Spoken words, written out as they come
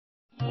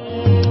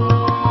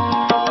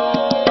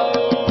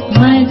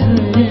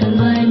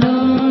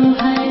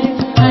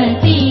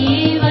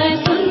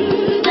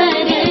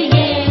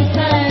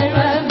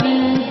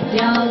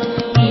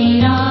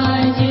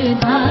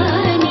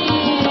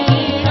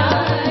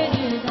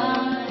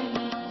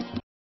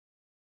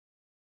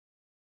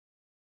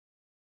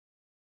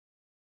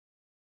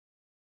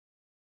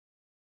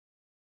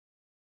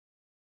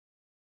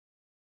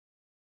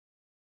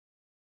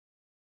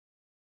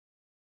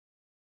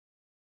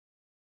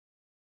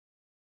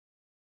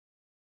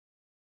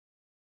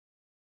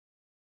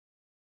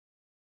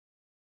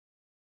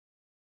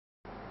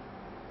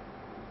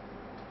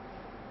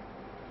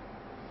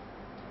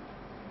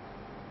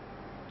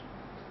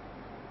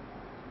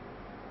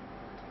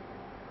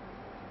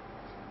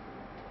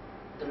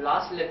the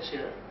last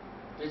lecture,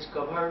 which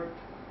covered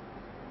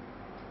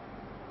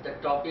the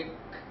topic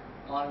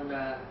on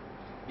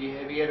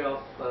behavior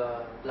of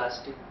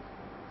plastic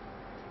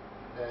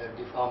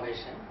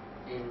deformation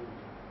in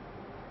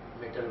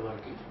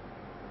metalworking.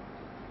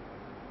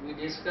 We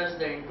discussed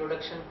the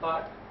introduction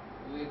part.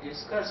 We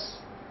discussed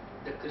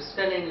the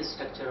crystalline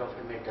structure of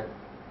a metal,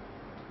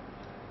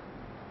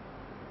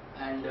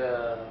 and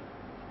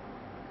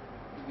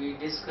we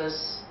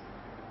discussed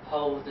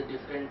how the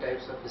different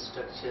types of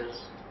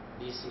structures,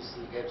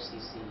 BCC,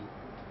 FCC,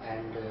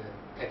 and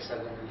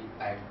hexagonally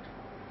packed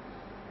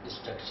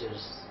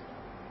structures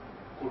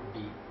could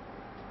be,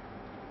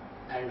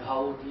 and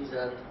how these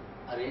are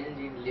arranged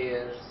in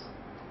layers.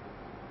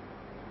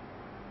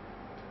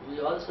 We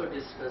also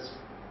discussed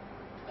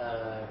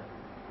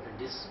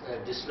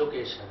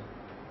dislocation.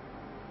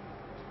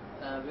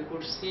 We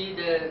could see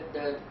the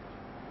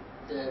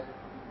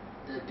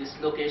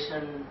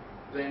dislocation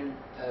when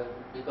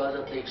because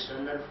of the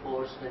external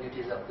force when it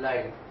is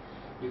applied.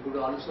 We could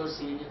also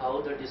see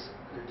how the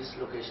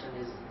dislocation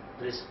is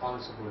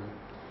responsible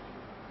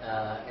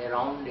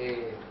around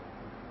a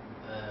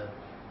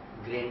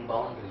grain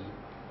boundary,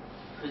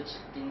 which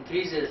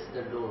increases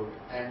the load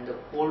and the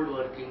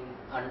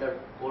under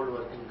cold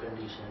working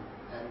condition,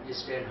 and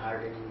strain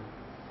hardening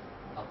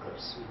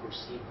occurs. We could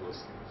see those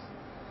things.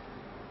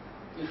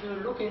 If you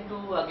look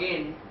into,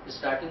 again,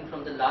 starting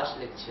from the last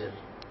lecture,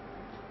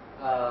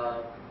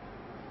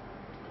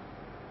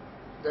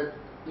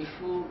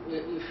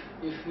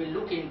 if we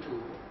look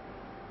into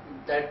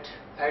that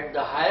at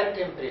the higher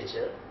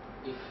temperature,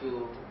 if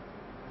you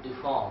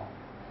deform,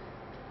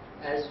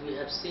 as we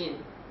have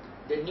seen,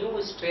 the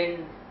new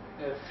strain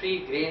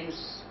free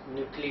grains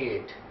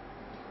nucleate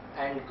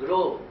and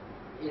grow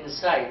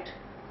inside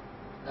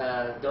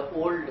the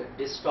old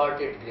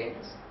distorted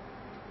grains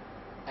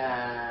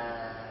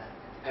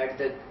at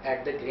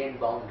the grain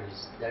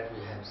boundaries that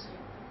we have seen.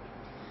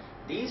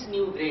 These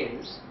new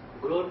grains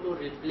grow to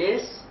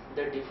replace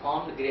the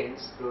deformed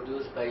grains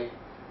produced by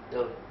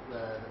the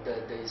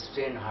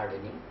strain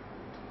hardening,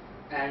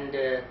 and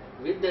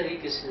with the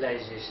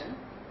recrystallization,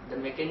 the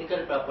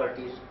mechanical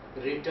properties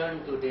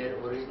return to their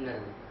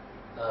original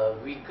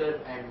weaker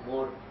and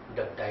more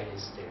ductile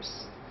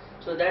states.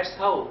 So that's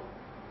how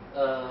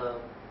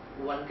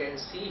one can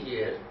see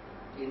here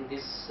in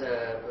this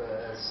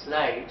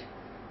slide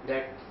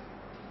that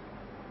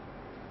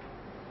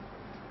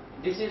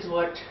this is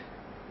what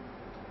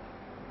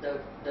the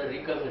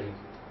recovery.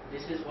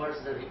 This is what's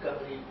the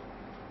recovery,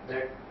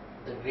 that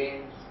the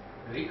grains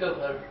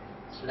recover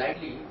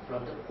slightly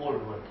from the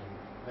cold working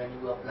when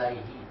you apply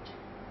heat,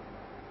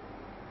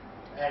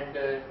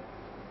 and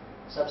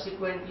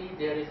subsequently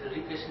there is a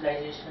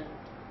recrystallization,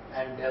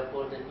 and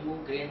therefore the new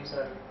grains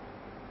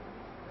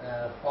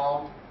are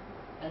formed,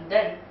 and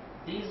then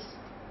these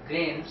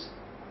grains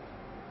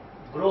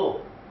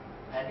grow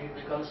and it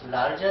becomes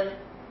larger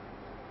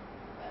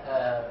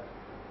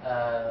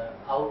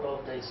out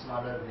of the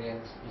smaller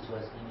grains which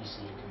was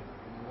initiated.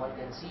 One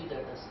can see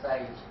that the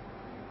size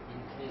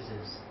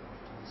increases.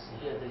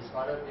 Here the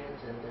smaller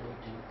grains, and then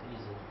it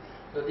increases.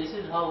 So this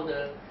is how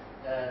the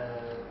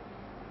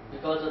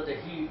because of the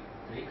heat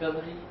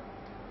recovery,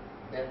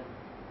 then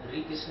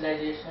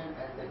recrystallization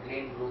and the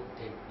grain growth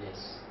take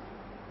place,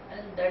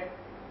 and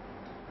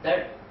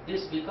that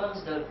this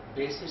becomes the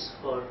basis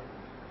for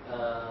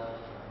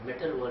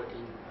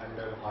metalworking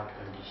under hot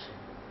condition.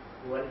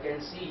 One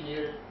can see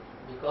here,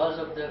 because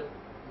of the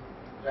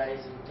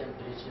rise in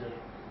temperature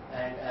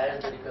and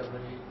as the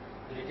recovery,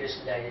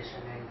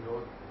 recrystallization and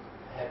growth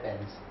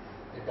happens,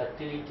 the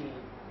ductility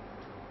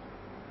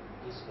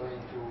is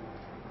going to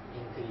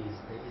increase.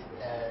 There is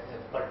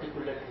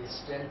particularly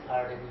strength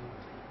hardening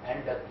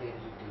and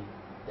ductility.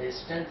 The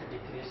strength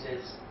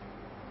decreases,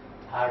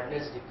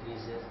 hardness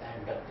decreases,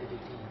 and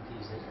ductility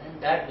increases,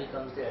 and that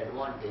becomes the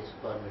advantage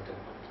for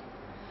metalworking,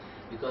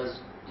 because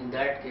in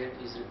that case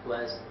it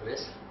requires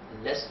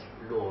less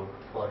load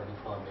for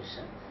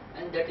deformation,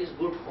 and that is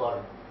good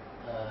for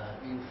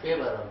in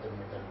favor of the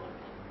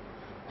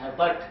metalworking.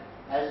 But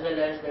as well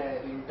as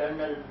the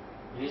internal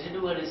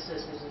residual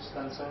stresses is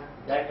concerned,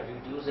 that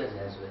reduces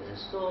as well.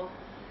 So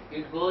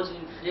it goes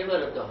in favor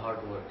of the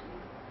hot working.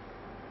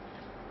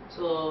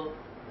 So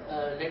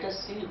let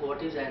us see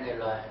what is an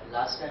alloy.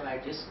 Last time I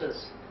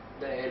discussed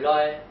the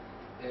alloy.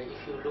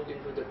 If you look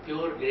into the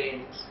pure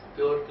grains,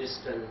 pure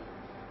crystal,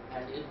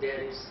 and if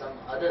there is some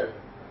other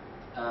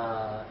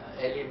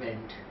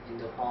element in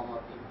the form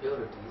of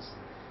impurities,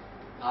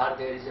 or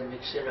there is a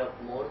mixture of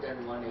more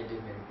than one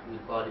element, we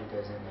call it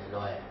as an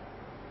alloy.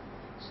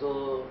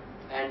 So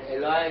an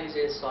alloy is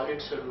a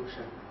solid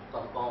solution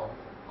compound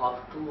of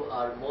two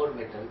or more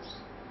metals,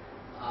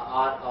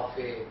 or of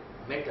a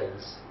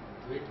metals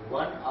with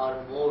one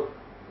or more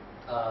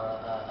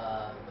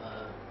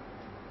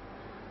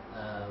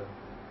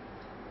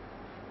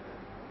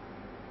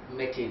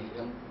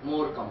material,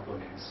 more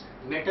components.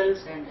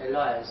 Metals and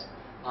alloys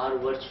are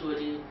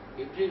virtually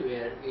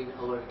everywhere in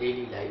our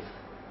daily life.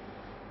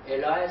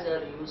 Alloys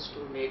are used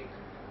to make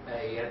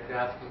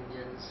aircraft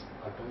engines,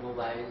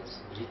 automobiles,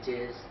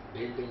 bridges,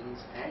 buildings,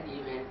 and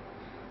even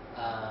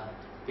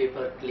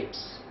paper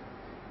clips.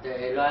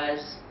 The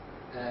alloys,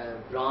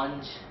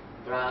 bronze,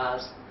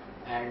 brass,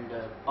 and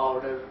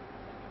powder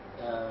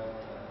uh,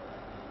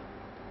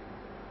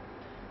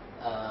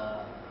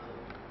 uh,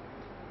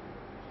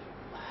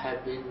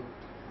 have been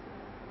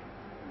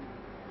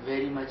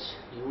very much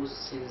used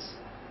since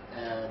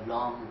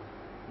long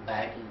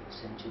back in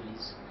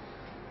centuries.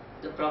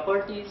 The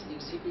properties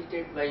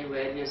exhibited by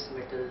various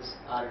metals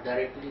are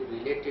directly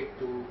related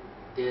to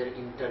their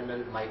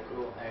internal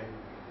micro and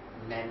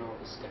nano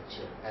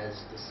structure,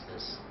 as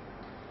discussed.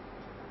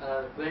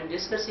 When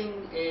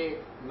discussing a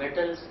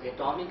metal's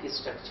atomic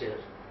structure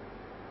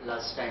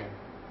last time,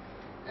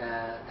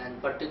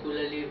 and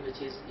particularly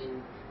which is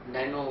in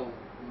nano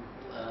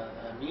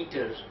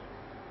meters,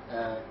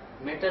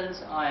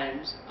 metals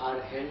ions are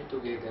held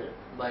together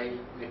by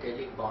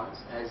metallic bonds,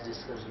 as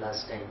discussed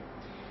last time,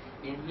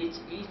 in which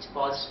each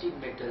positive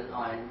metal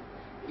ion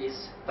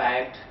is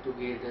packed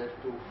together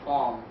to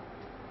form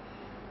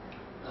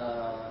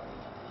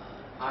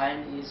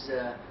ion is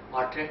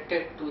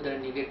attracted to the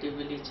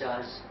negatively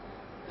charged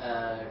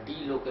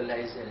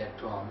delocalized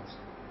electrons.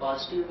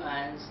 Positive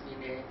ions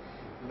in a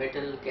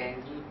metal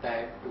can be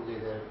packed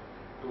together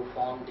to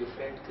form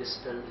different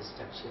crystal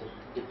structure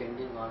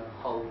depending on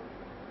how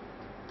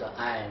the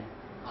ions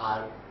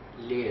are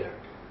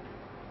layered.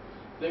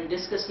 When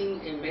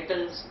discussing a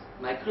metal's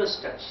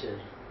microstructure,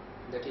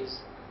 that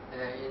is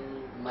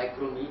in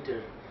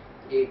micrometer,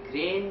 a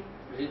grain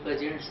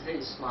represents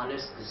the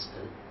smallest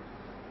crystal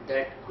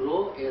that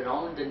grow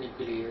around the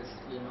nucleus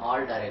in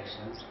all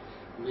directions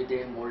with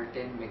a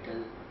molten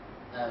metal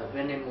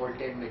when a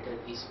molten metal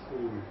is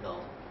cooled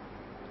down.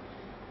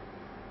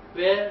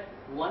 Where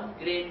one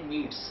grain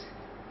meets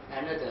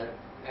another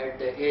at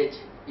the edge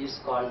is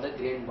called the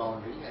grain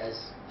boundary,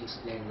 as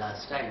explained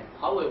last time.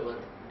 However,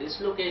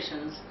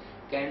 dislocations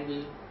can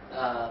be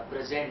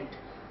present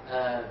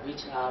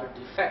which are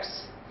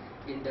defects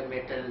in the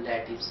metal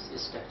lattice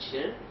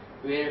structure,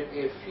 where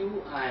a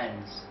few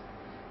ions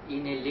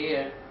in a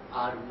layer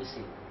are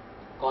missing,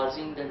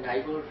 causing the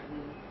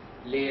neighboring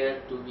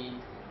layer to be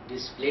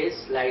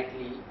displaced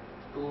slightly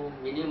to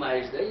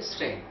minimize the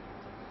strain.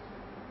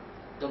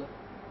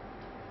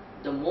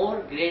 The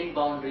more grain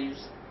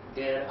boundaries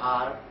there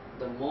are,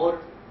 the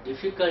more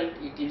difficult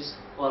it is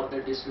for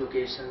the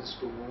dislocations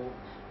to move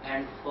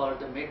and for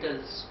the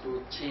metals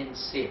to change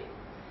shape.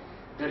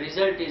 The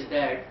result is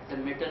that the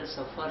metal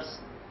suffer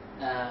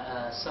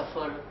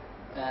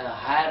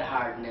higher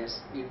hardness,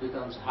 it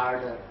becomes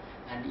harder,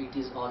 and it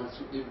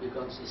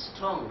becomes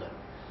stronger.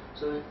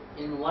 So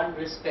in one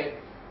respect,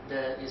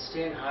 the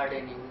strain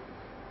hardening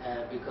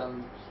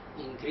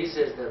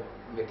increases the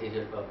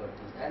material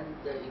properties. And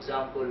the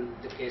example,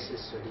 the case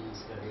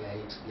study I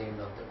explained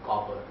of the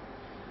copper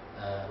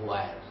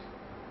wire.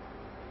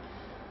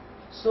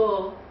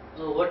 So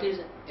what is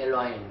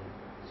alloying?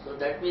 So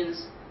that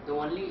means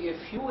only a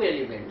few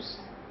elements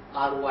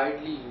are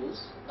widely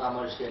used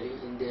commercially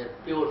in their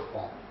pure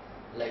form,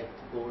 like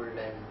gold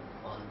and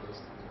all those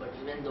things. But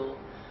even though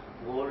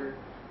gold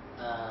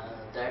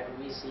that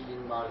we see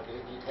in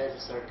market, it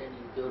has certain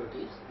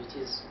impurities which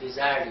is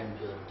desired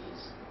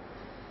impurities.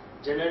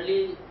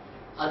 Generally,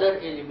 other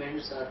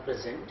elements are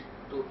present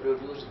to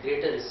produce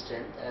greater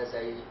strength, as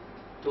I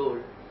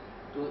told,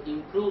 to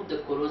improve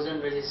the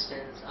corrosion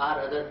resistance or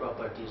other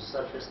properties,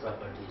 surface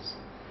properties,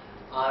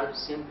 are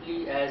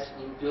simply as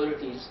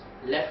impurities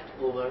left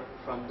over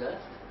from the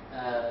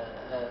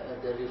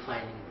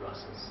refining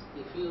process.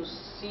 If you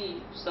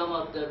see some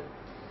of the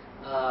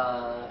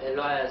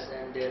alloys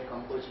and their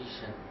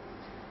composition,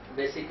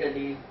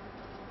 basically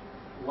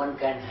one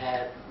can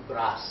have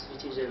brass,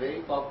 which is a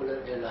very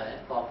popular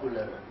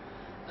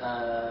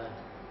alloy,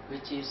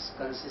 which is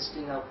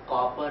consisting of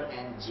copper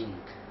and zinc.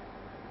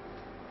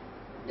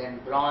 Then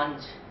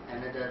bronze,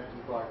 another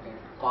important,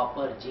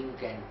 copper,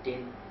 zinc and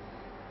tin.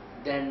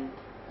 Then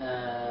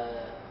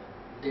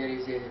there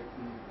is a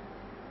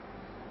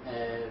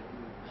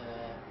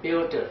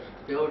pewter.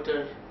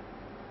 Pewter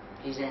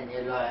is an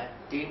alloy,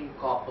 tin,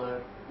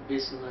 copper,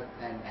 bismuth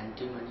and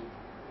antimony.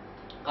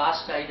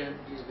 Cast iron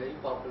is very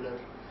popular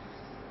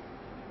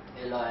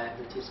alloy,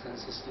 which is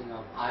consisting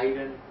of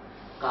iron,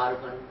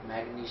 carbon,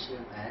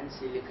 magnesium and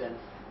silicon.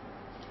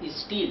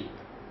 Steel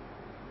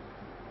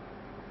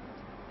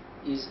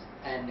is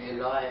an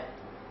alloy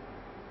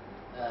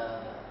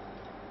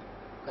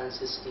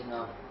consisting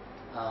of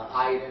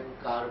iron,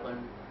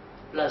 carbon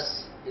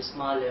plus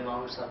small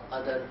amounts of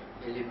other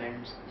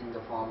elements in the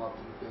form of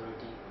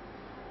impurity.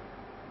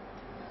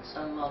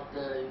 Some of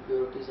the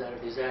impurities are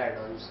desired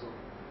also,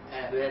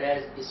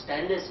 whereas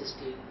stainless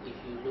steel, if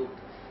you look,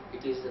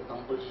 it is the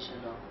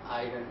composition of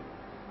iron,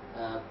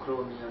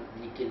 chromium,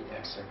 nickel,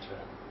 etc.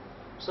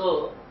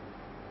 So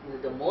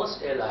the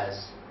most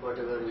alloys,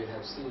 whatever we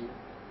have seen,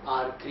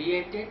 are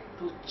created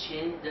to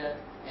change the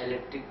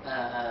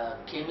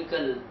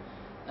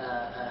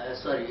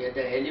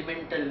the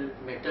elemental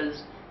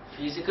metals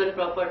physical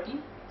property,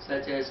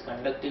 such as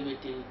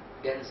conductivity,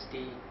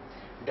 density,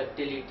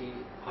 ductility,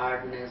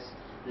 hardness,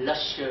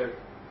 luster,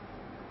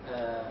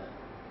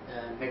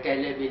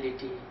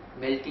 metallability,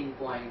 melting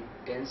point,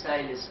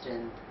 tensile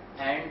strength,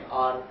 and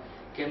or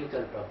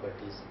chemical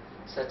properties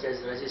such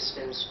as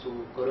resistance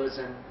to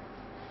corrosion.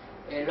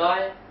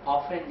 Alloy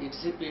often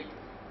exhibit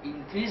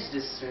increased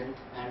strength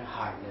and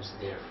hardness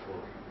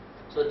therefore.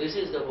 So this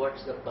is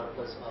what's the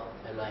purpose of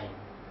alloying.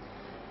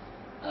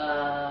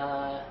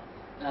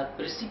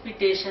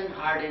 Precipitation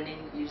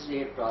hardening is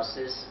a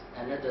process,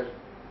 another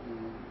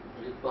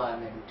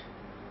requirement.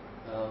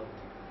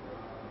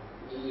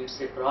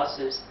 It's a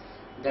process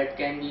that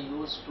can be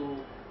used to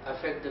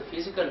affect the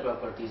physical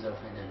properties of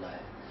an alloy,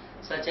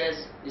 such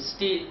as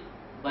steel.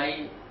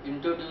 By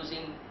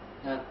introducing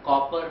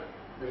copper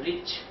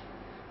rich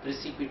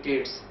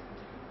precipitates,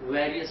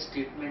 various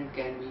treatment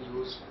can be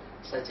used,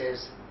 such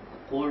as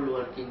cold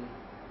working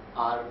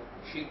or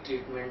heat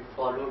treatment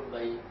followed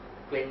by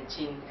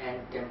quenching and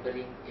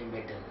tempering a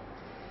metal.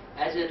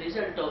 As a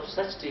result of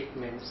such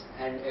treatments,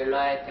 an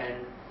alloy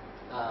can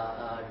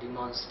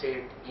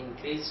demonstrate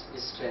increased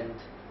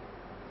strength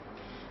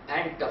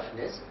and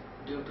toughness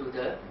due to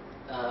the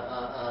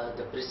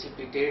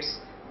precipitates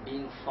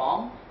being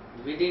formed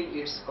within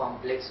its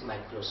complex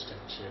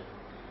microstructure.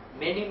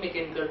 Many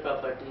mechanical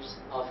properties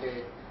of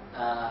a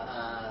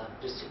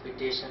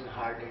precipitation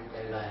hardened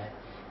alloy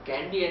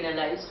can be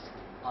analyzed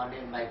on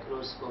a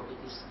microscopic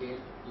scale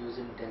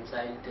using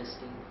tensile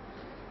testing,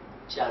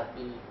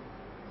 Charpy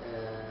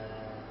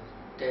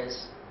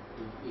test,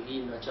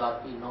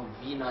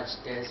 V-notch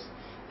test,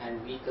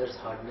 and Vickers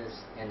hardness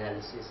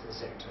analysis,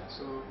 etc.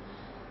 So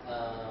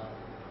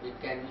it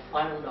can be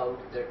found out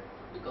that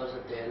because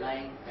of the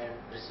alloying and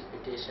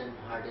precipitation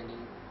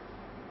hardening,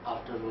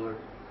 afterward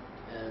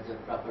the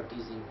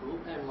properties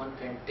improve and one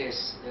can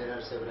test. There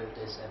are several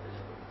tests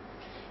available.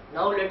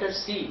 Now let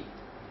us see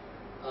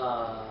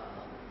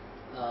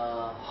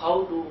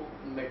how do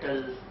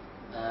metal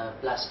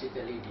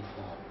plastically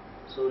deform.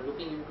 So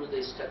looking into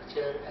the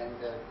structure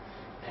and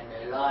an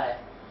alloy,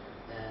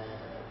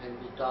 when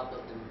we talk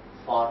of the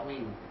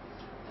forming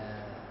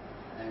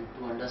and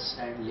to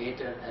understand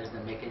later as the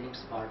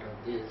mechanics part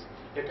of this,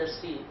 let us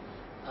see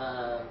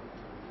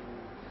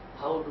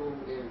how do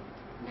a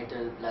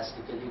metal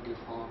plastically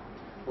deform,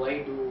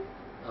 why do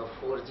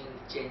forging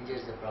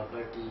changes the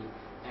property,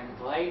 and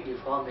why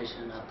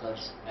deformation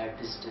occurs at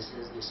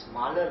distances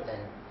smaller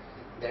than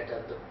that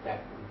of the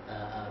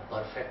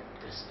perfect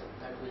crystal.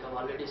 That we have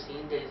already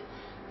seen the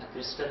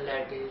crystal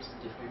lattice,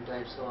 different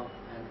types of,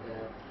 and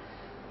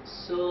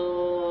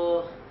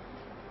so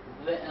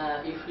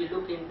if we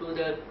look into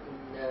the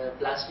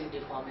plastic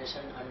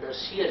deformation under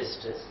shear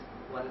stress,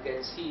 one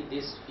can see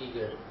this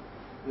figure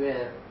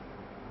where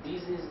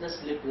this is the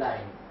slip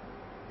line,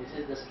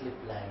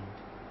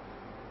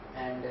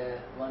 and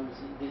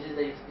this is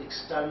the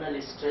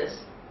external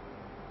stress.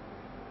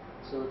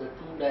 So the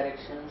two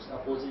directions,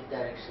 opposite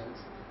directions,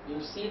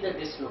 you see the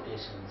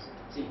dislocations.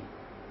 See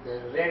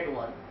the red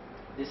one,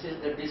 this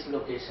is the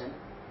dislocation,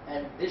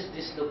 and this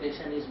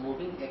dislocation is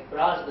moving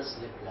across the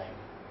slip line,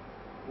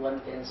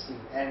 one can see,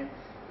 and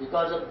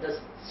because of the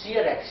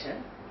shear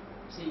action,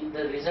 see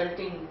the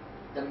resulting,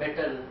 the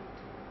metal,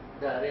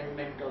 the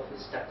arrangement of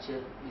its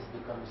structure is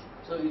becomes,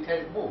 so it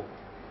has moved,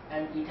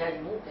 and it has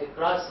moved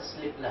across the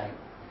slip line,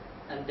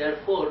 and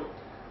therefore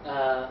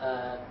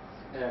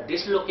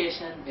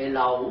dislocation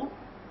allow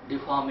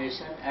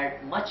deformation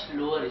at much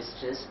lower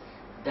stress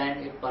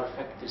than a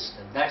perfect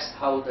crystal. That's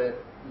how the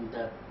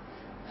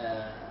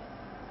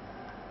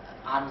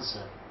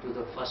answer to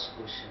the first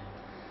question.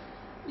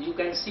 You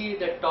can see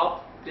the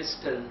top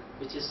crystal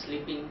which is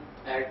slipping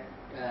at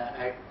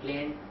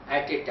plane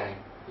at a time.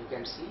 You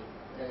can see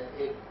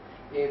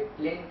a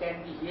plane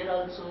can be here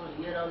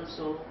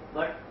also,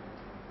 but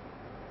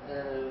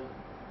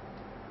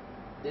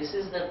this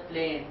is the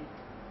plane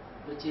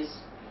which is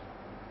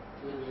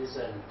will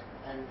result,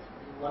 and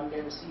one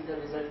can see the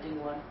resulting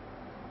one.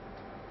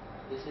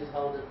 This is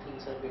how the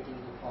things are getting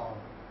deformed.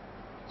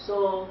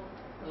 So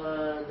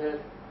the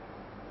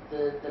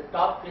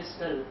top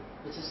crystal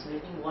which is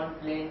slipping one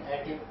plane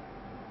at it,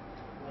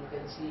 one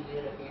can see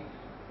here again.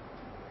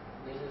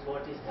 This is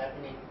what is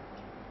happening.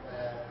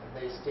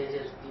 The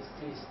stages, these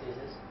three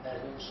stages,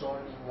 have been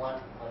shown in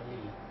one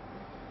only.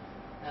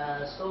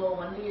 So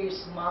only a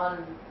small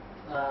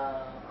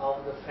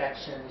of the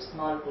fraction,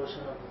 small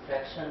portion of the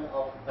fraction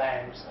of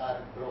bands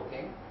are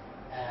broken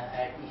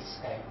at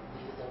each time.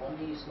 This is the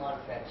only small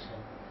fraction,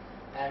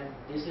 and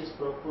this is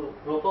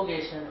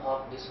propagation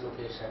of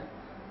dislocation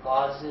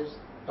causes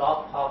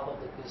top half of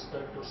the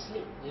crystal to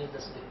slip. This is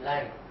the slip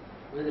line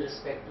with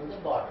respect to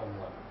the bottom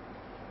one.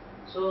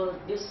 So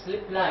this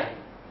slip line,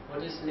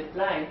 what is slip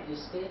line?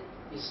 It's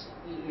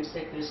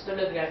a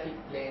crystallographic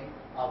plane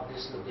of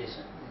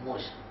dislocation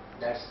motion.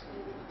 That's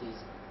it is.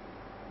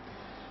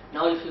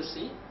 Now if you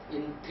see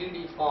in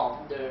 3D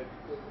form,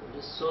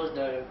 this shows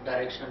the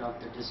direction of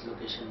the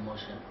dislocation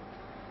motion.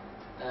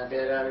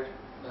 There are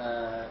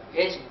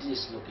edge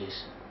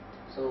dislocation.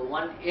 So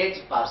one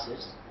edge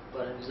passes.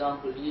 For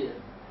example, here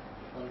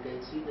one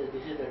can see that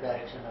this is the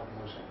direction of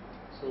motion.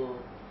 So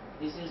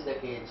this is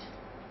the edge.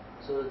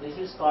 So this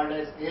is called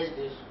as edge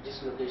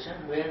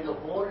dislocation, where the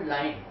whole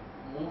line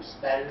moves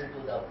parallel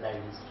to the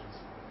applied stress.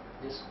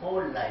 This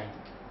whole line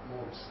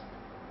moves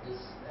this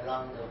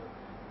along the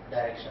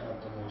direction of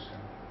the motion,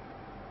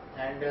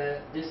 and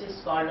this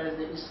is called as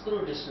the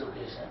screw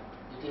dislocation.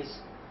 It is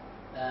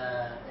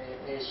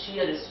a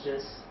shear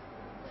stress.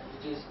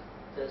 It is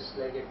just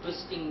like a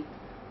twisting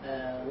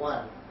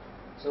one.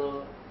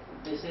 So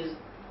this is,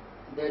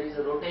 there is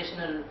a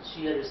rotational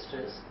shear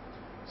stress.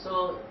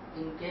 So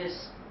in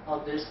case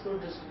of the screw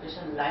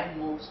dislocation, line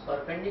moves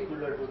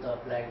perpendicular to the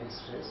applied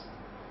stress,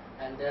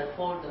 and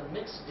therefore the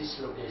mixed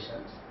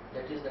dislocations,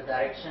 that is the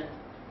direction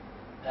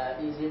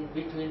is in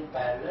between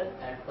parallel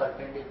and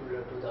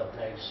perpendicular to the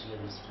applied shear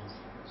stress.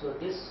 So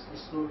this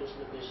screw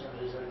dislocation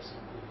results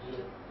into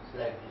here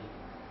slightly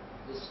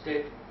this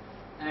state,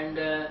 and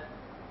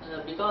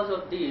because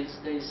of this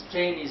the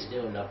strain is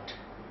developed.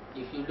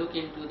 If you look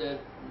into the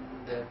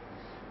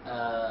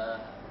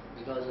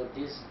because of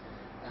this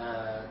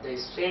the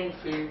strain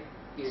field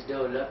is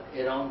developed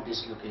around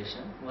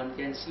dislocation. One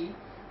can see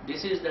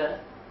this is the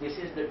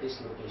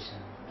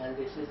dislocation, and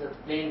this is the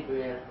plane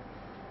where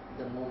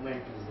the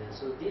movement is there.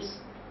 So this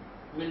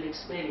will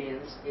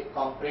experience a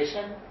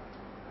compression.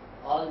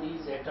 All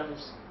these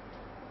atoms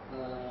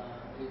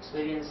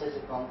experiences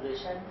a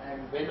compression,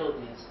 and below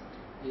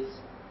this is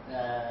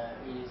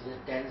a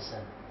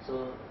tension.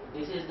 So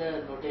this is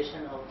the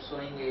notation of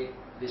showing a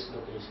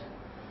dislocation.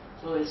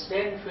 So a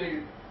strain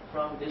field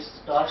from this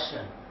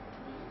torsion,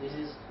 it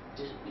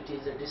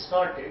is a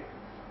distorted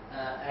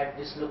at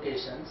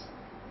dislocations,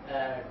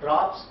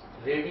 drops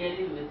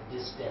radially with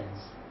distance.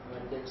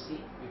 One can see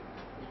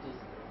it is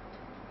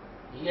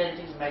here, it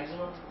is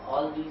maximum.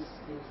 All these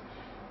things,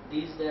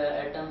 these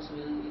atoms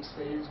will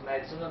experience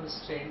maximum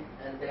strain,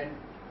 and then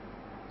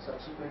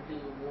subsequently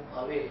you move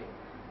away,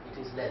 it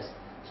is less.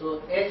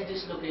 So edge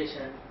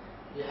dislocation,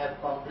 you have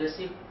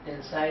compressive,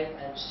 tensile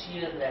and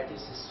shear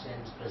lattice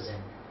strains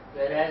present,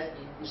 whereas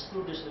in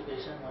screw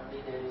dislocation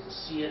only there is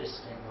a shear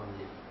strain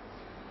only.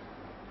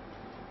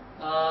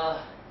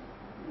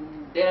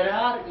 There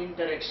are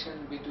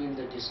interaction between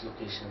the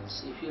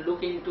dislocations. If you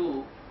look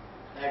into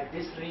at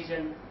this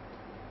region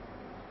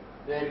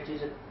where it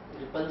is a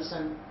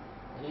repulsion,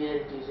 here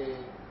it is a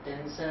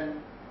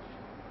tension,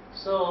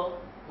 so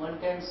one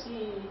can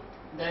see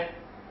that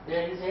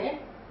there is a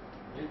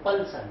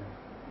repulsion.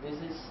 This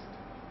is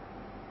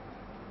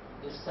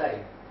this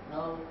side.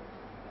 Now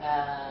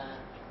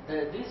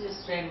these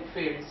strain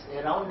fields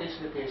around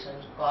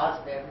dislocations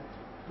cause them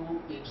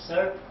to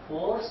exert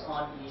force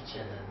on each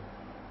other.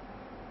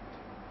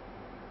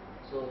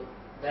 So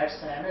that's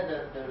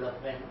another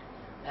development,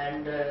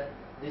 and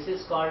this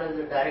is called as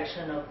the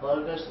direction of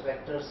Burger's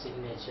vector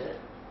signature.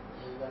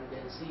 One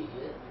can see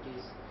here it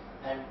is,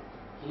 and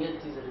here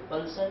it is a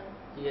repulsion,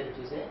 here it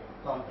is a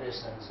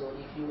compression. So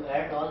if you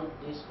add all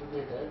these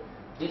together,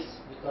 this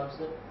becomes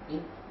the,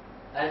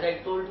 as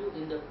I told you,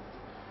 in the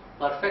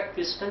perfect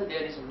piston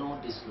there is no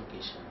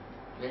dislocation.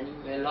 When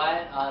you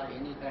alloy or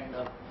any kind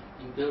of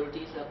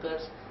impurities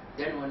occurs,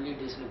 then only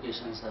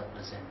dislocations are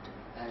present.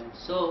 And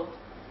so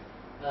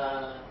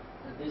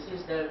this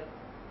is the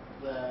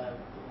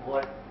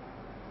what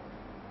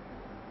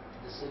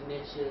the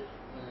signature,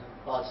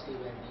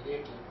 positive and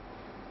negative,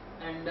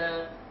 and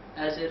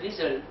as a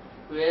result,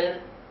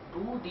 where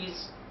do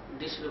these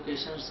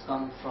dislocations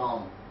come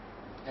from?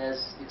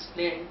 As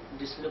explained,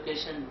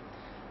 dislocation,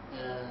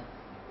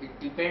 it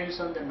depends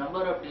on the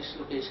number of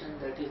dislocation,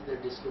 that is the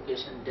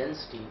dislocation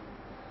density.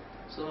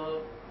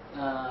 So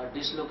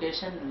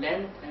dislocation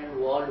length and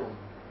volume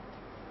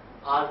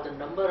are the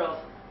number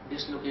of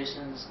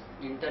dislocations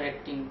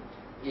interacting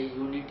a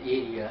unit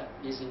area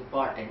is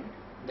important,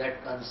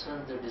 that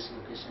concerns the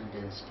dislocation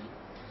density.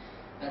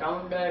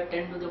 Around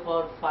 10 to the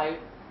power 5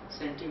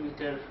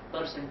 centimeter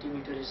per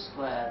centimeter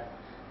square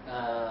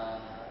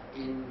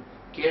in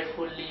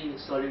carefully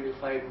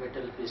solidified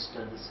metal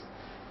crystals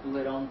to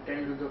around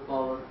 10 to the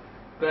power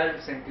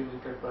 12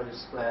 centimeter per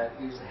square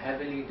is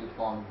heavily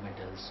deformed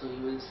metal. So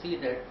you will see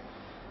that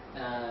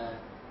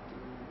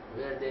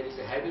where there is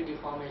a heavy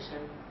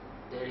deformation,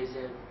 there is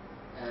a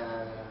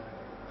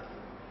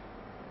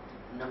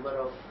number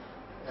of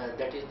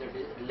that is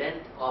the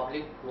length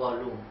oblique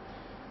volume,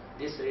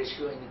 this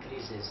ratio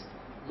increases.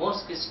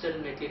 Most crystal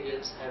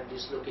materials have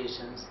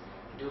dislocations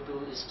due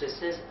to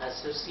stresses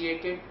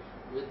associated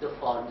with the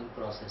forming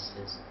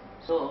processes.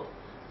 So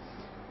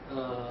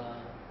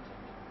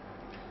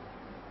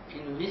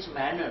in which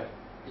manner,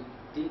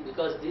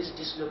 because this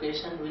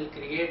dislocation will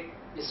create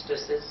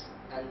stresses,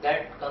 and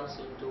that comes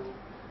into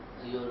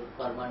your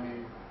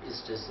permanent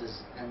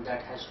stresses, and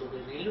that has to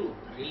be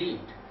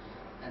relieved,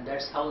 and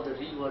that's how the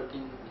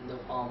reworking in the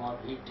form of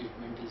heat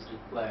treatment is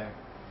required.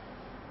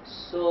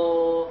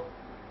 So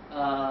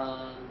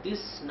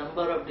this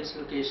number of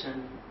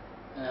dislocation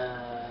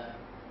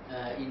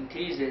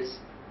increases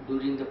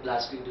during the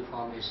plastic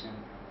deformation.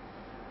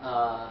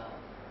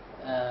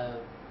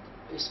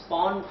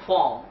 Spawn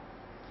form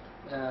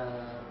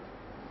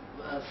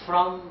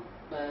from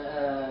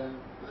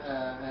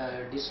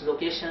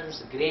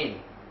dislocations,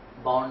 grain,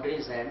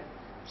 boundaries and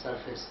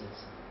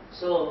surfaces.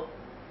 So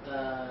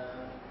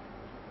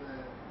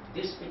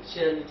this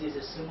picture, it is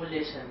a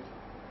simulation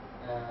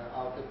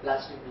of the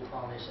plastic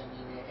deformation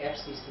in a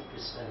FCC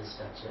crystal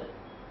structure,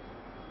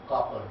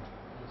 copper.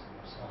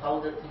 So how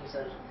the things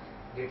are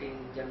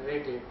getting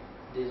generated,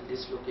 this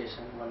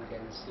dislocation one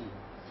can see.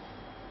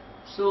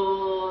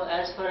 So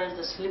as far as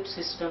the slip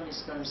system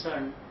is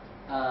concerned,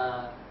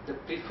 the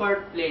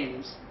preferred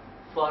planes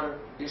for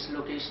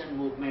dislocation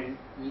movement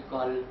we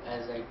call,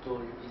 as I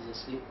told, is a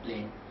slip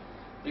plane.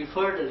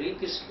 Preferred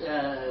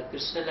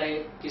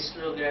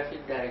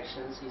crystallographic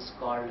directions is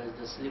called as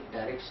the slip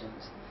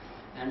directions,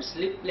 and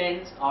slip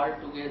planes all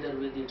together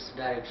with its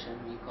direction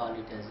we call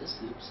it as a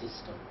slip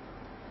system.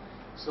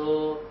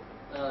 So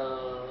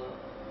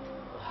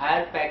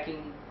higher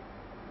packing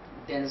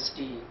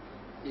density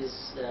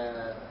is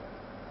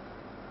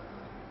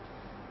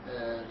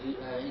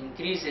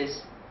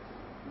increases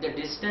the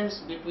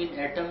distance between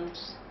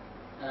atoms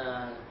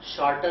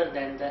shorter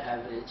than the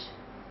average,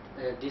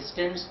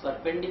 distance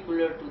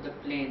perpendicular to the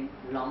plane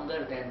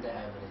longer than the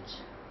average.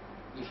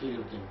 If you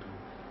look into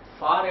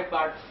far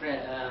apart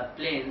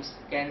planes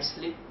can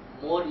slip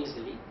more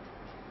easily,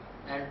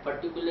 and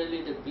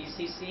particularly the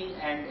BCC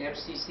and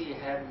FCC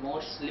have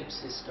more slip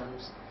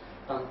systems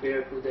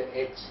compared to the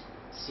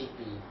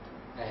HCP,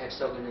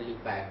 hexagonally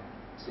packed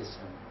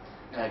system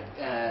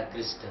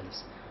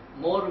crystals.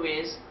 More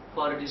ways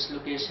for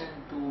dislocation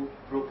to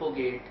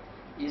propagate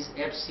is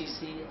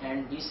FCC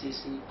and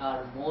BCC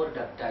are more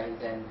ductile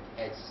than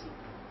HCP.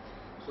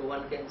 So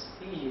one can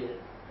see here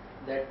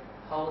that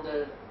how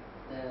the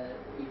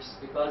it's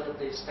because of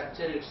the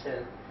structure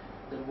itself,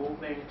 the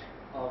movement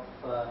of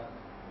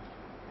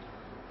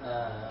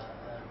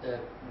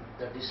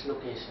the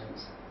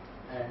dislocations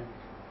and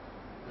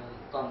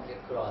come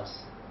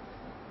across.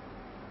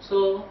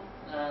 So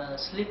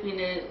slip in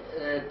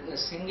a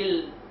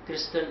single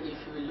crystal, if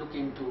you look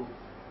into,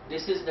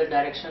 this is the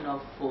direction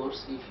of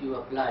force if you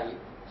apply.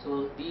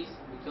 So this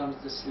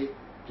becomes the slip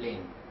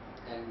plane,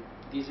 and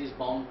this is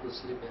bound to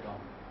slip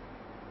around.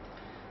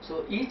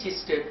 So each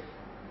step,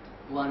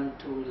 1,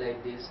 2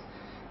 like this,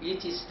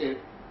 each step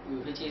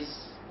which is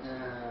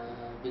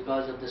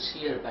because of the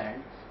shear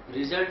band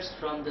results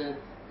from the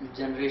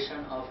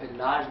generation of a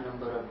large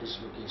number of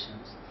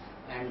dislocations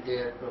and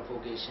their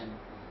propagation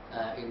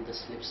in the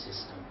slip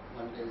system.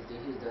 One can,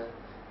 this is the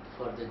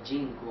for the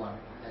zinc one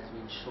has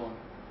been shown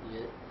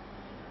here,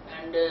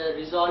 and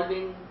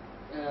resolving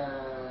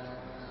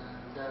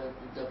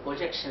the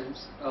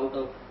projections out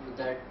of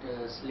that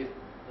slip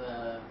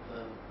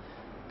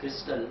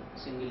crystal,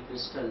 single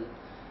crystal.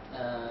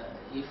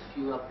 If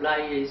you apply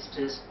a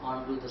stress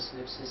onto the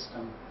slip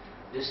system,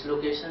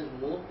 dislocations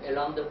move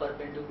along the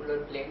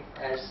perpendicular plane,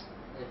 as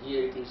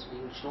here it is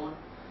being shown.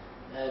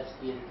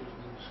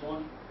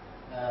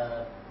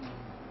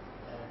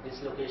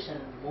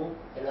 Dislocation move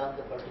along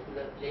the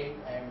particular plane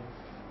and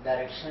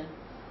direction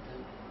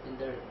in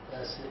the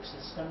slip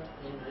system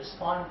in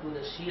response to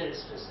the shear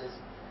stresses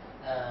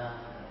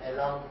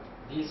along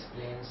these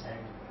planes and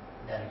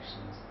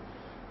directions.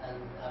 And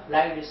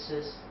applied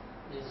stress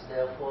is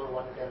therefore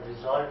one can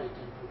resolve it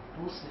into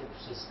two slip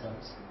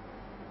systems,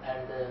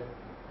 and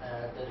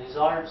the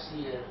resolved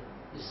shear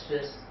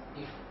stress,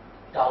 if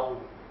tau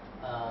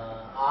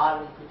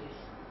r if it is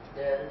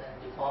there, and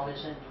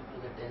deformation due to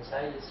the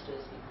tensile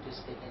stress if it is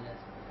taken as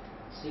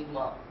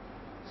sigma.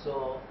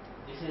 So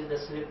this is the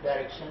slip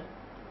direction,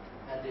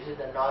 and this is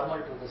the normal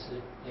to the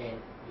slip plane,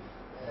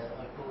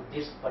 or to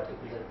this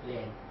particular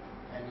plane.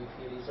 And if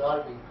you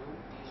resolve into,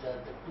 these are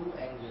the two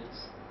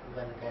angles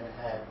one can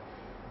have.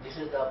 This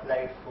is the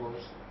applied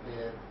force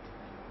where,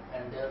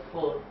 and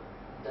therefore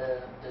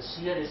the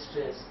shear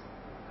stress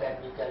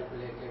can be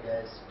calculated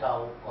as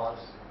tau cos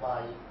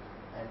phi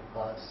and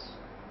cos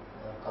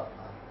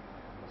kappa.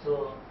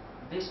 So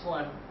this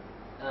one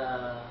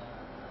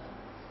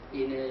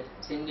in a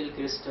single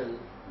crystal,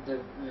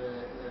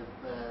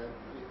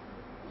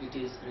 it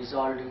is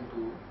resolved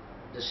into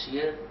the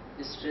shear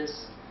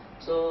stress.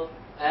 So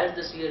as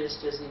the shear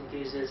stress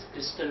increases,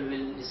 crystal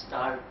will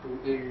start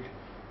to yield,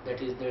 that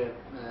is the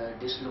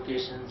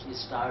dislocations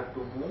start to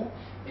move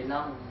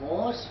along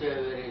more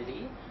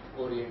favorably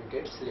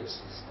oriented slip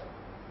system.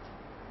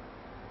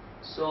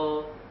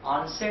 So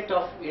onset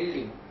of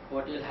yielding,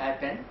 what will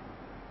happen?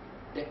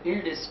 The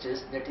yield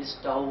stress, that is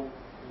tau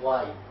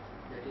y,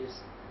 that is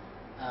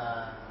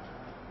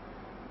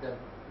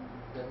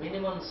the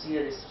minimum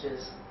shear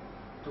stress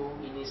to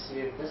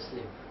initiate the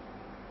slip.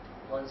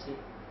 Once it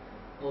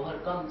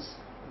overcomes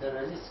the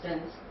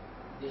resistance,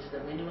 this is the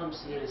minimum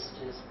shear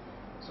stress,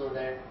 so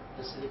that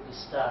the slip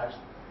starts.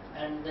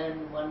 And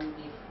then one,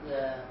 if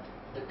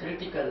the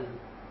critical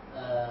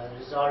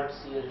resolved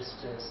shear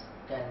stress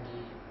can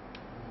be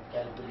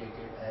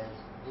calculated as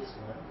this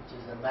one, which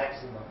is the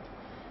maximum,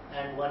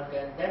 and one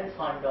can then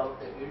find out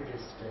the yield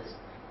stress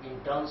in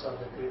terms of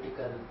the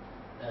critical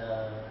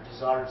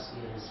resolved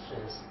shear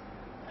stress.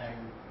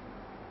 And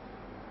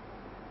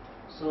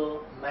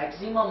so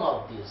maximum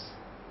of this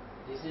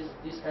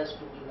has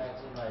to be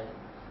maximized.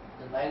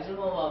 The maximum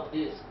of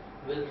this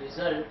will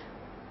result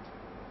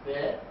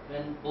where,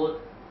 when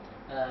both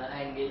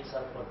angles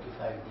are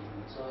 45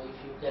 degrees. So if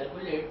you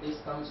calculate, this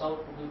comes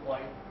out to be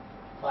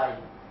 0.5,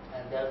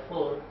 and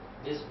therefore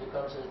this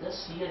becomes as the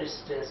shear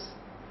stress.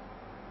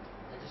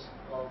 That is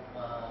of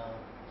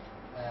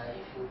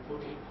if you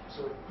put it,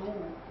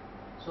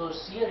 so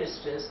shear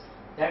stress,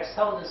 that's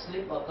how the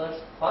slip occurs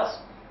first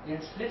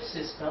in slip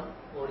system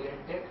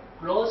oriented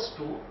close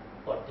to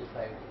 45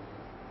 degrees.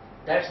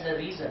 That's the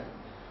reason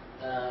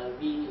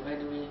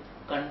when we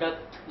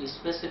conduct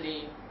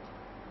especially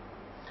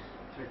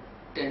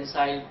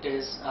tensile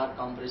tests or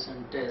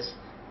compression tests,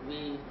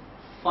 we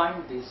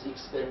find this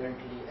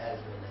experimentally as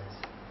well as,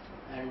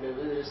 and with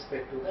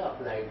respect to the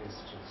applied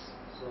stress.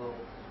 So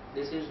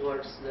this is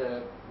what's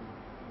the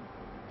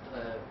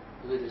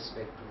with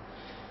respect to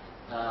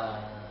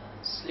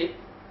slip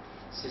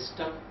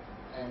system,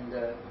 and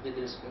with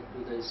respect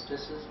to the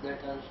stresses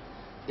that are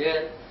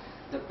there.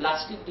 The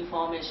plastic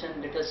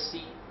deformation, let us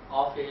see,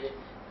 of a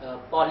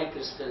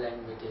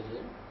polycrystalline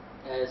material,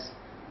 as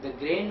the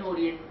grain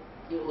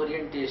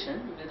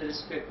orientation with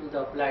respect to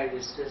the applied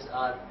stress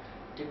are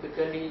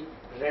typically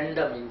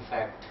random, in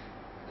fact,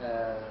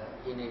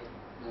 in a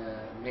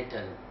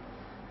metal.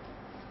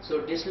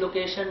 So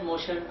dislocation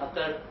motion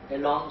occur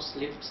along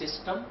slip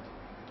system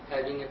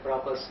having a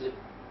proper slip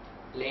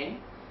plane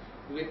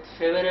with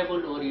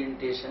favorable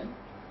orientation,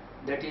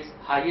 that is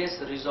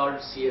highest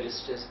resolved shear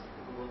stress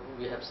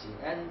we have seen.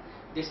 And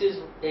this is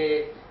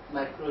a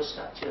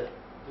microstructure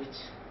which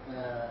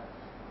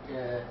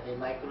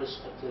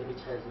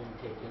has been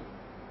taken.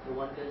 So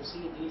one can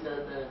see these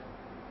are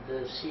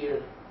the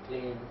shear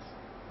planes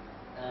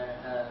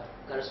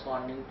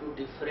corresponding to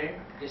different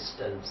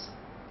crystals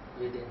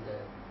within the.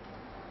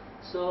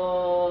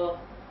 So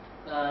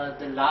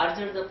the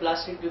larger the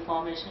plastic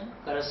deformation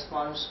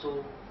corresponds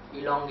to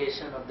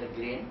elongation of the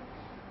grain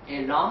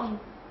along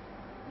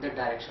the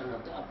direction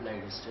of the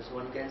applied stress.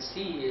 One can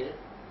see here,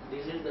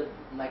 this is the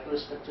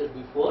microstructure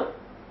before,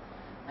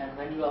 and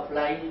when you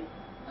apply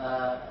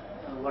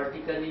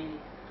vertically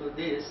to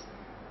this,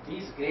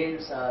 these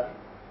grains are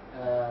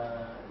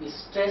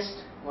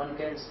stressed. One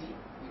can see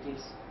it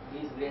is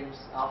these grains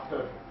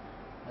after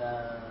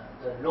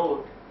the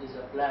load is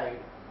applied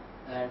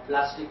and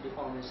plastic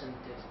deformation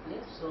takes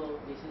place. So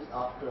this is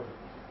after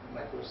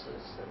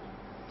microstructure.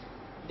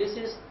 This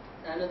is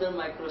another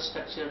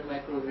microstructure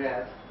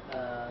micrograph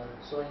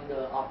showing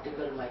the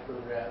optical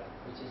micrograph,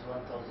 which is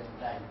 1000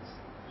 times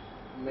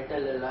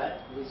metal alloy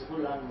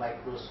visible on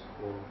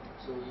microscope.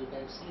 So you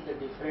can see the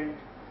different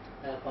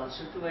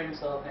constituents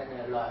of an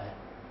alloy,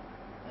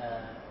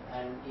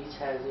 and each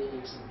has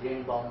its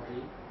grain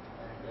boundary.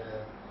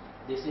 And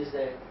this is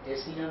the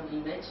SEM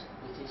image,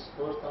 which is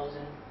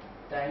 4000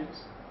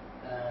 times,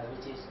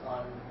 which is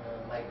on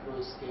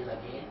micro scale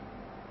again.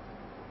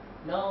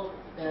 Now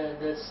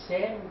the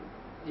same,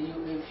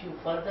 if you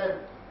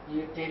further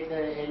you take the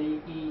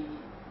LEP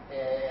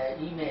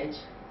image,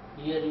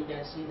 here you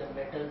can see the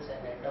metals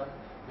and atom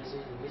which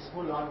is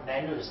visible on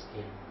nano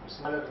scale,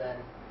 smaller than.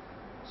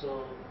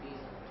 So these,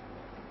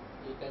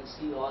 you can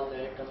see all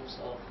the atoms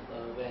of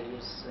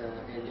various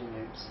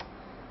elements.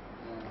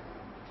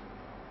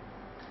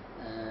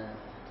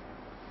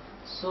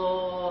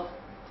 So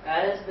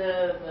as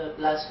the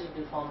plastic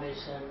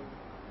deformation,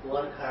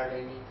 work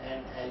hardening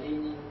and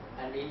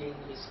annealing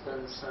is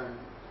concerned,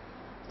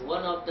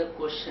 one of the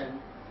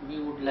question we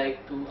would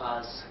like to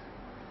ask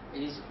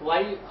is,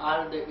 why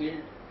are the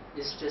yield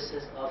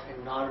stresses of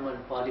a normal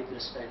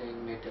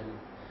polycrystalline metal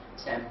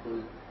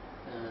sample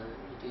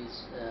it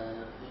is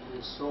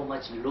so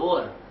much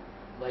lower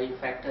by a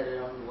factor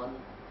around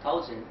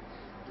 1000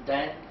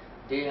 than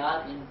they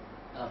are in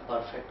a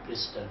perfect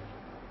crystal?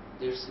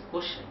 There's a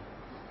question.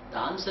 The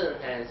answer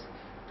has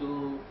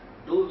to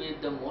do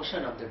with the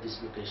motion of the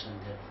dislocation,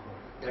 therefore,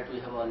 that we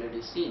have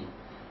already seen.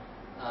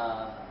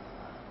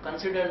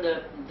 Consider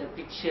the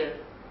picture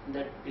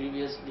that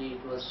previously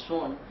it was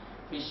shown,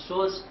 which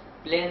shows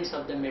planes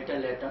of the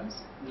metal atoms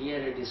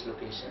near a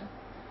dislocation.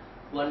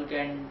 One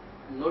can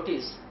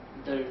notice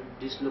the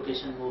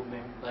dislocation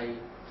movement by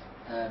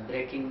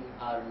breaking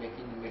or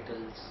making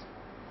metals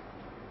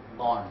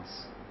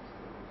bonds.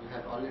 You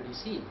have already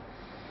seen.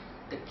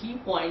 The key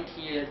point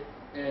here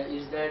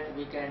is that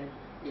we can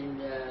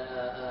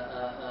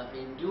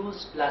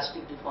induce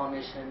plastic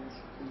deformations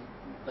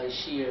by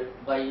shear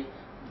by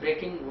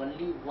breaking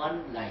only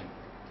one line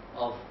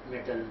of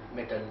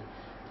metal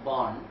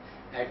bond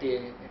at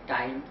a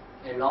time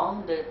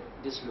along the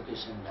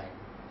dislocation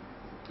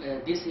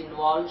line. This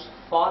involves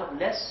far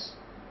less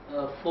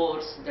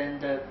force than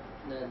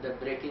the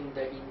breaking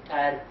the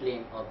entire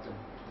plane of the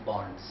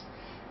bonds,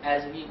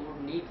 as we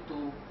would need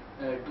to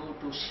do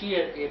to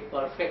shear a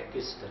perfect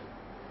crystal.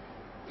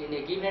 In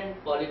a given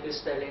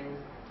polycrystalline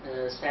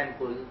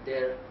sample,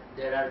 there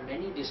are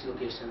many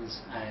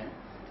dislocations and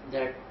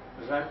that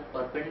run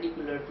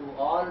perpendicular to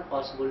all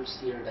possible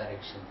shear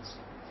directions.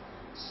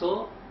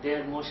 So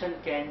their motion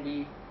can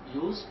be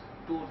used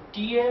to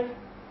tear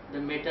the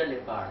metal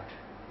apart.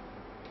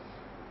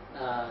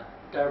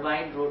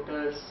 Turbine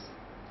rotors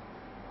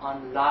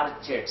on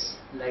large jets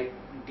like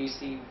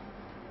DC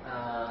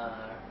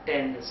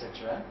 10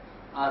 etc.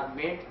 are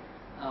made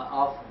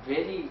of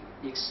very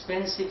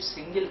expensive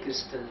single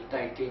crystal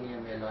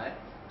titanium alloy,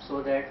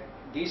 so that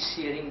this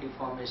shearing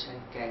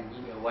deformation can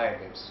be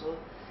avoided. So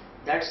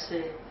that's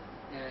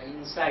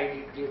inside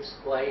it gives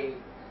why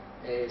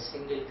a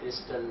single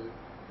crystal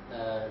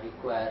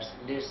requires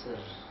lesser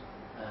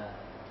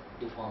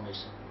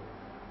deformation.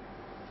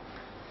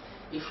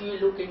 If you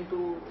look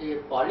into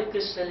a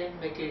polycrystalline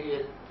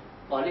material,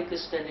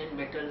 polycrystalline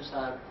metals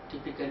are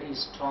typically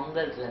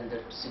stronger than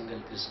the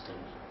single crystal.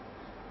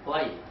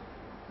 Why?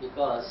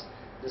 Because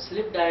the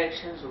slip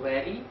directions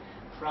vary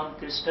from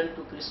crystal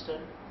to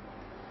crystal.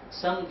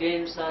 Some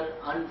grains are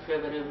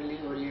unfavorably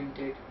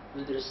oriented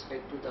with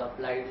respect to the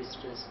applied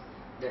stress,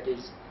 that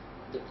is,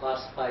 the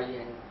cos phi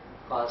and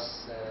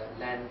cos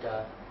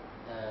lambda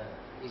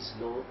is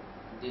low,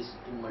 these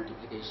two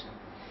multiplication.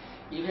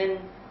 Even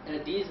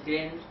these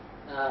grains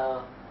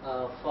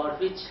for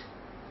which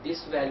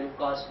this value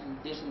cos,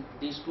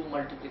 these two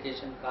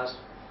multiplication cos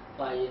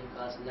phi and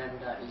cos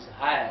lambda is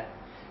high,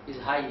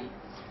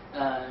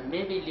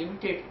 may be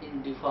limited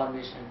in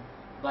deformation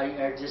by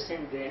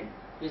adjacent grain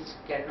which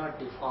cannot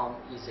deform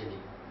easily,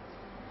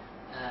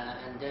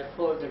 and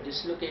therefore the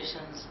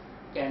dislocations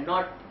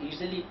cannot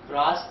easily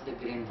cross the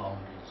grain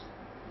boundaries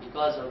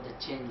because of the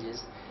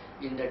changes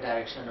in the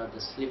direction of the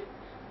slip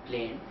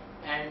plane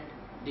and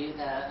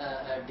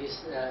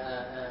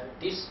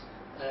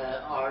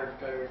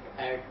disordered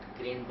at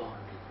grain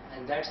boundary.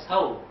 And that's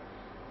how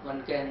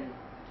one can,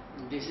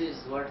 this is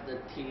what the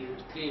three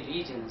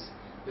regions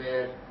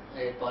where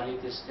a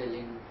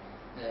polycrystalline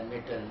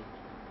metal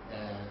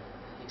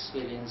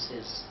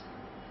experiences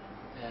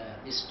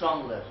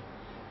stronger,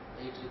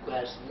 it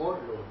requires more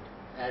load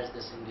as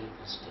the single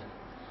crystal.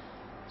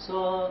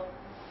 So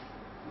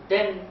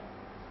then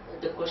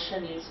the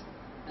question is,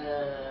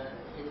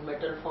 in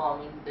metal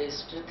forming, the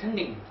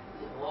strengthening,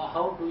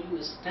 how do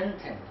you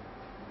strengthen?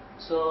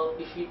 So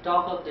if we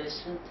talk of the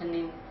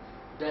strengthening,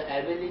 the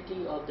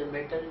ability of the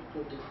metal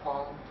to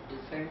deform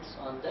depends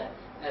on the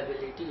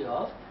ability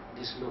of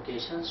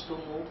dislocations to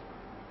move.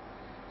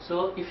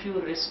 So if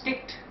you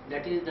restrict,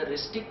 that is the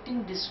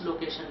restricting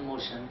dislocation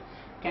motion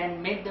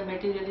can make the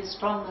material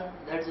stronger.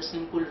 That's a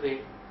simple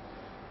way.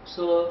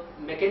 So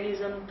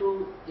mechanism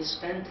to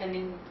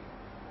strengthening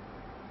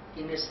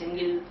in a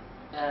single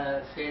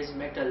phase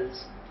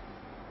metals,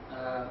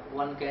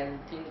 one can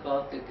think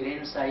of the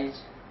grain size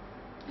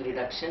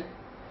reduction,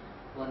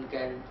 one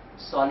can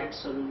solid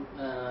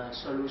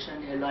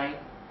solution alloying,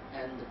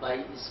 and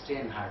by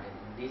strain hardening.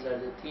 These are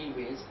the three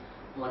ways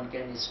one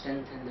can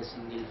strengthen the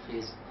single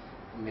phase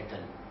metal.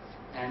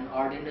 And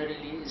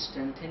ordinarily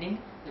strengthening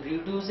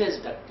reduces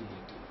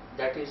ductility,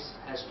 that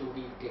has to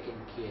be taken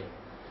care.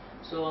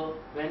 So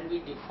when we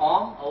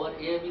deform, our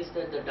aim is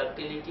that the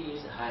ductility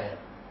is higher,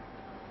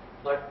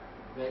 but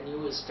when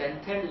you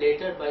strengthen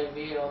later by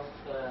way of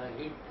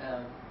heat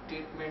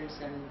treatments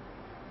and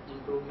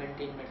improvement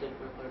in metal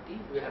property,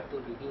 we have to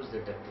reduce the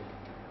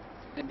ductility.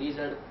 And these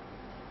are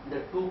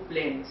the two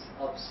planes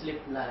of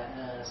slip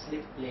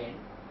plane.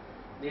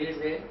 There is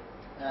a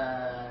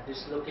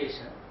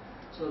dislocation.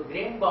 So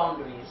grain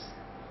boundaries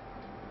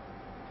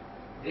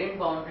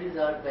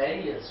are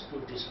barriers to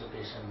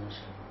dislocation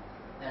motion,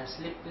 and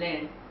slip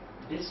plane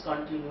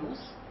discontinuous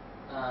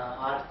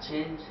or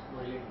change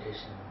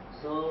orientation.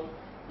 So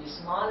the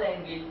small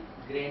angle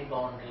grain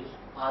boundaries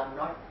are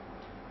not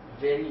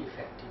very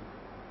effective.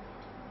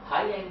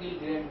 High angle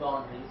grain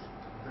boundaries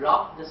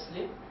block the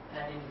slip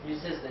and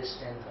increases the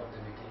strength of the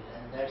material,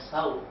 and that's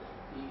how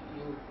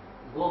you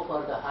go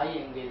for the high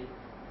angle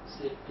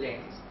slip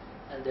planes,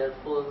 and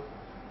therefore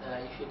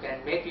if you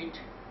can make it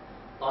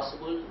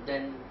possible,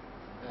 then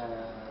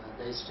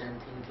the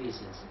strength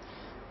increases.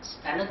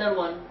 Another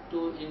one,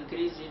 to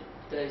increase it,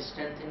 the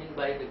strengthening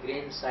by the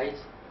grain size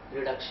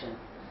reduction,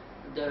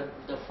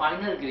 the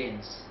finer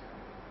grains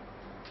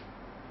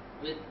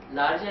with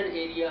larger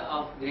area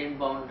of grain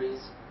boundaries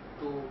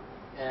to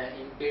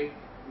impede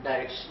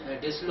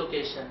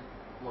dislocation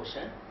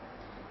motion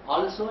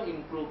also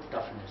improve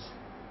toughness.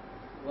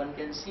 One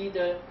can see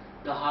the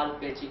Hall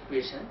patch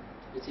equation,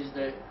 which is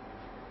the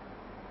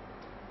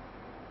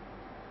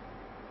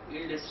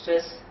yield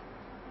stress,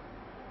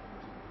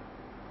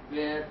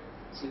 where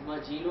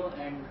sigma 0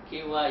 and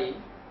ky,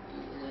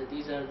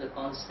 these are the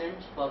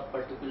constants for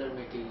particular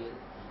material,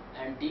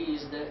 and d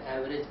is the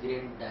average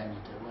grain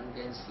diameter. One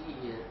can see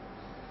here,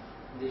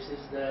 this is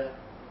the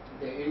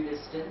yield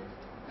strength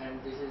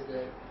and this is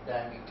the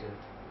diameter.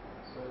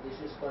 So this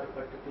is for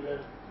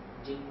particular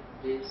zinc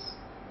base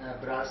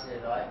brass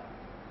alloy.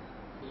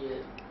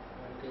 Here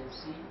one can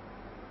see,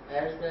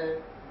 as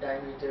the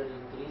diameter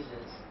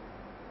increases,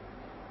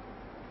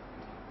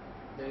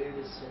 the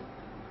yield strength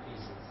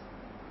increases.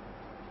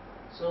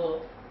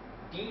 So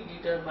D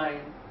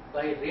determined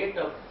by rate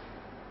of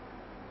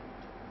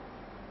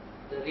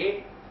the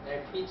rate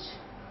at which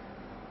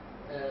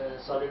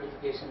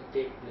solidification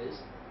take place,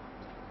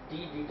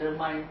 D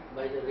determined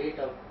by the rate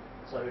of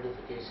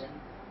solidification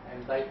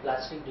and by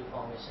plastic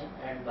deformation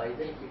and by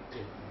the heat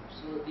treatment.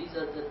 So these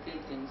are the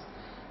three things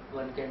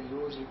one can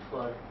use it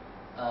for.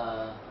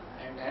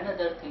 And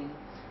another thing,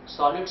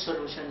 solid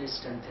solution is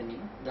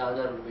strengthening the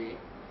other way.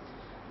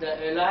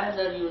 The alloys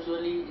are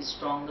usually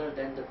stronger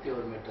than the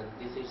pure metal.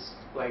 This is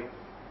quite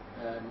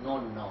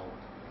known now.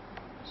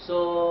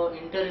 So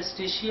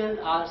interstitial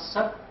or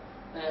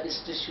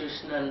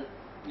substitutional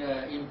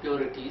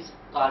impurities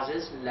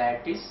causes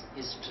lattice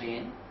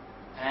strain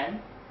and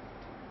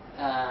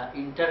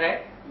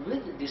interact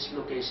with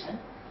dislocation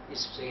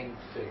strain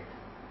field.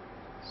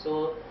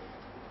 So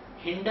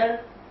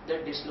hinder the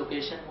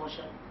dislocation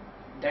motion,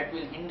 that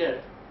will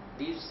hinder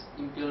these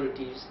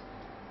impurities,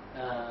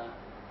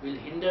 will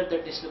hinder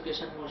the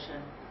dislocation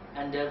motion,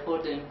 and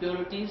therefore the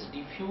impurities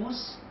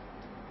diffuse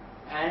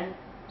and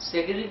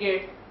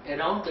segregate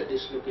around the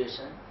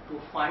dislocation to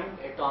find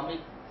atomic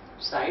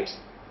sites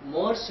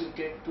more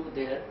suited to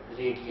their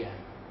radii.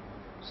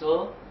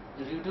 So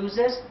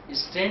reduces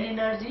strain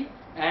energy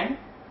and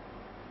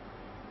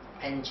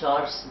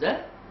ensures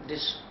the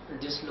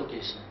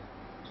dislocation.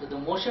 So the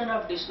motion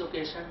of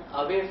dislocation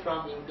away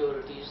from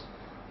impurities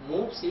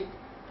moves it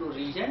to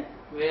region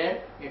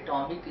where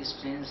atomic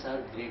strains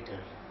are greater.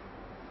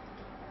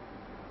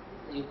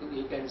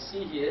 You can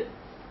see here,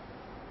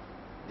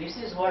 this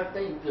is what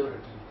the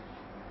impurity.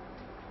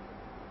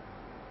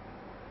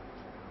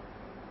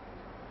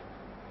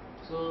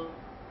 So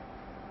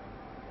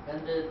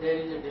when there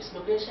is a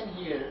dislocation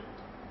here,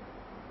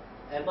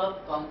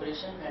 above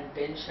compression and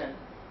tension,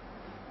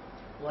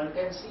 one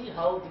can see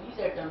how these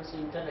atoms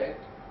interact,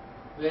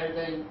 where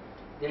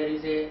there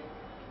is a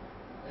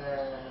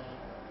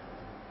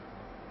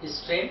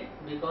strain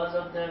because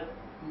of the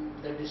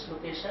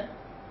dislocation,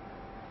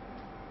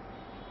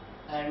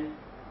 and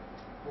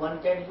one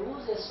can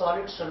use a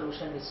solid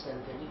solution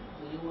strengthening.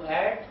 You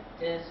add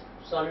a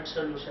solid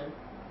solution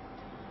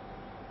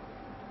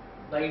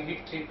by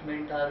heat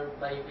treatment or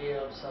by way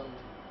of some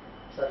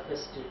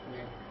surface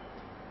treatment.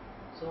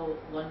 So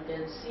one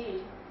can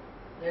see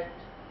that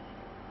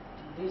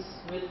this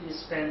will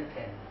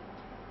strengthen,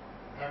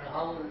 and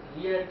how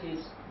here it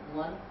is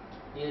 1,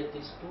 here it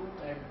is 2,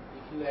 and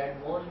if you add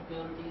more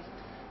impurities,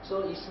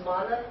 so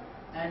smaller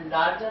and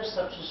larger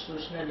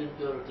substitutional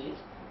impurities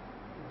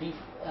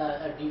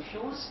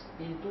diffuse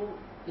into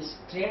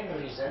strained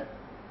region.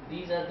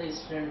 These are the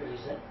strained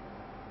region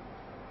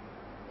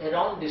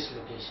around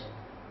dislocation.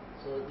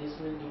 So this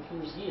will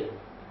diffuse here,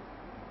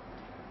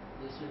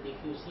 this will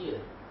diffuse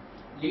here,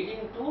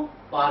 leading to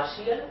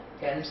partial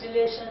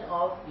cancellation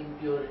of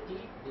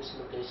impurity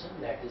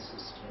dislocation lattice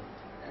strain.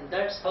 And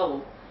that's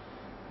how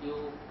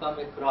you come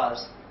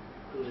across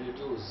to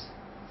reduce.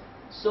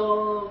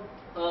 So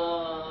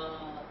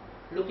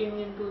looking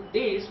into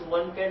this,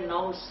 one can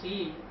now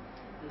see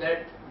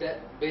that the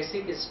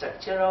basic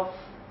structure of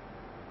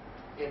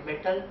a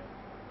metal,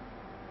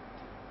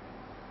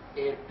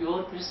 a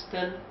pure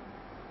crystal,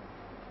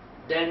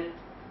 then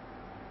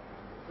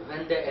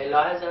when the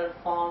alloys are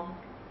formed,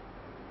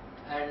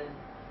 and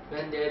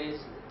when there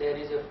is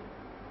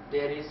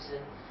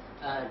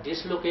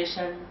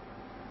dislocation,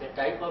 the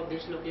type of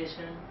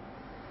dislocation,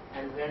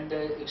 and when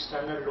the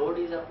external load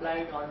is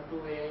applied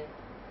onto a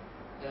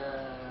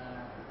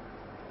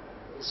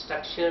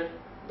structure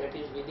that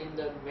is within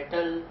the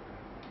metal.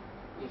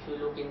 If you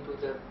look into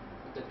the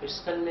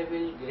crystal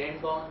level, grain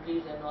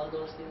boundaries and all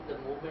those things, the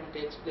movement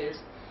takes place.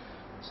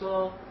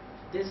 So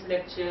this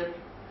lecture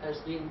has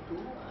been to,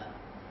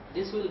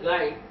 this will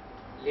guide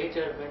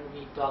later when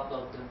we talk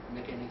of the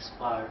mechanics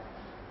part,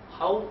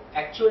 how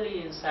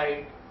actually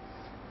inside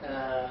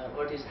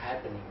what is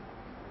happening,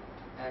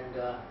 and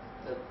the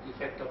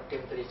effect of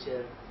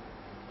temperature,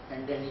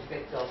 and then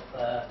effect of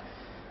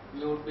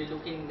we would be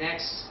looking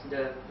next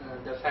the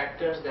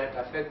factors that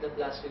affect the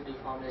plastic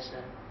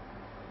deformation,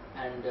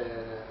 and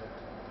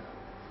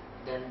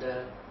then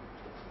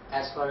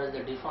as far as the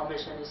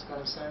deformation is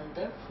concerned,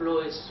 the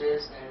flow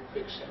stress and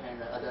friction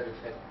and other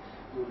effect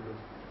we will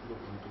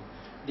look into.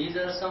 These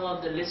are some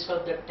of the list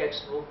of the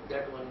textbook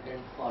that one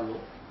can follow.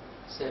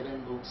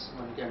 7 books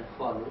one can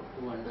follow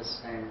to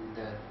understand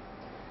the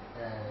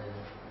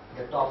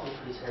topic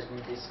which has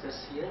been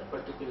discussed here,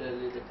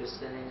 particularly the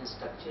crystalline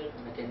structure,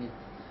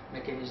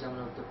 mechanism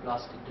of the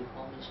plastic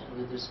deformation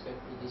with respect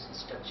to this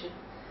structure,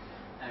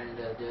 and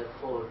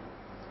therefore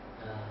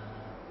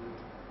in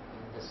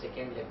the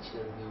second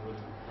lecture we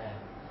will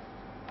have.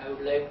 I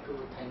would like to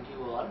thank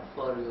you all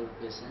for your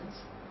patience,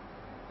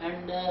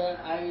 and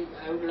I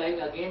would like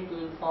again to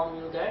inform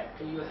you that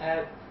you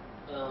have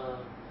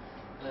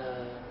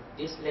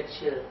this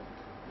lecture,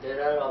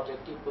 there are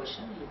objective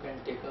questions you can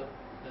take up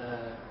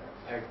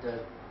at the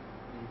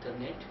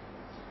internet,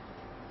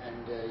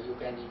 and you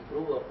can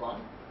improve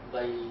upon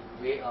by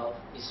way of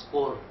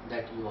score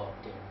that you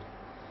obtained.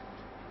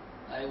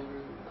 I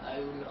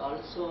will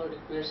also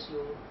request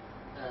you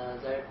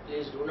that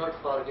please do not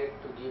forget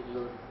to give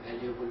your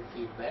valuable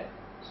feedback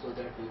so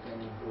that we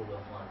can improve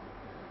upon.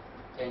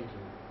 Thank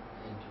you.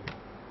 Thank you.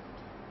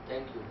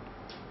 Thank you.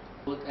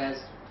 Both as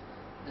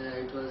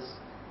it was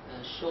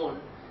shown,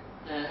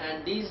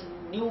 and these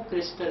new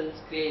crystal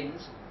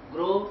grains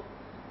grow,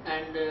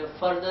 and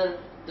further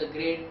the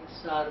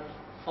grains are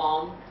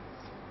formed,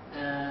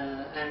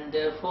 and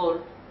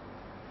therefore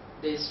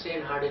the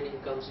strain hardening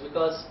comes,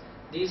 because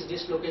this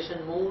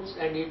dislocation moves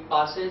and it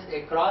passes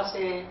across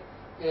a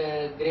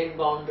grain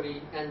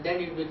boundary, and then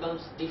it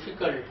becomes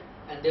difficult,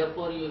 and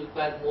therefore you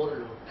require more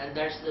load, and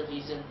that's the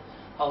reason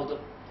how the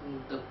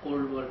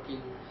cold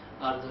working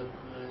or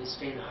the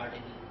strain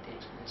hardening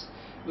takes place.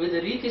 With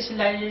the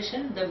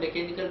recrystallization, the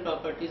mechanical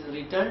properties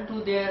return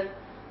to their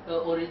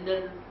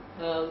original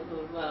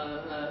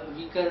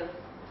weaker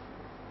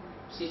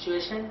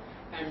situation,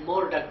 and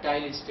more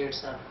ductile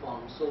states are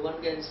formed. So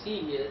one can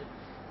see here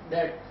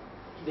that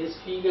this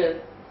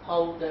figure,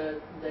 how the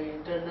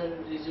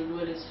internal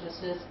residual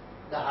stresses,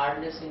 the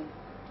hardness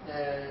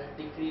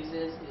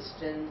decreases,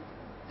 strength,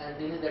 and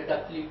this is the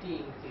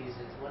ductility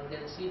increases. One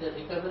can see the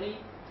recovery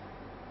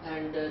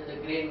and the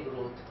grain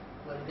growth.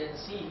 One can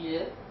see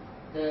here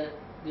this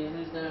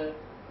is the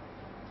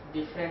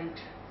different,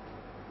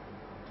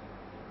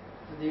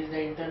 this is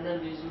the internal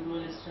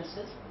residual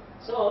stresses.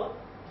 So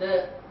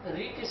the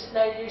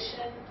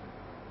recrystallization,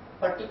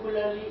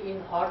 particularly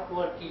in hot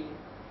working,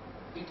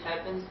 it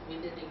happens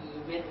within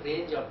a given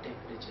range of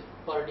temperature.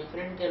 For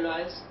different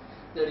alloys,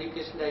 the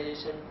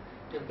recrystallization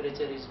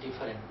temperature is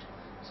different.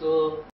 So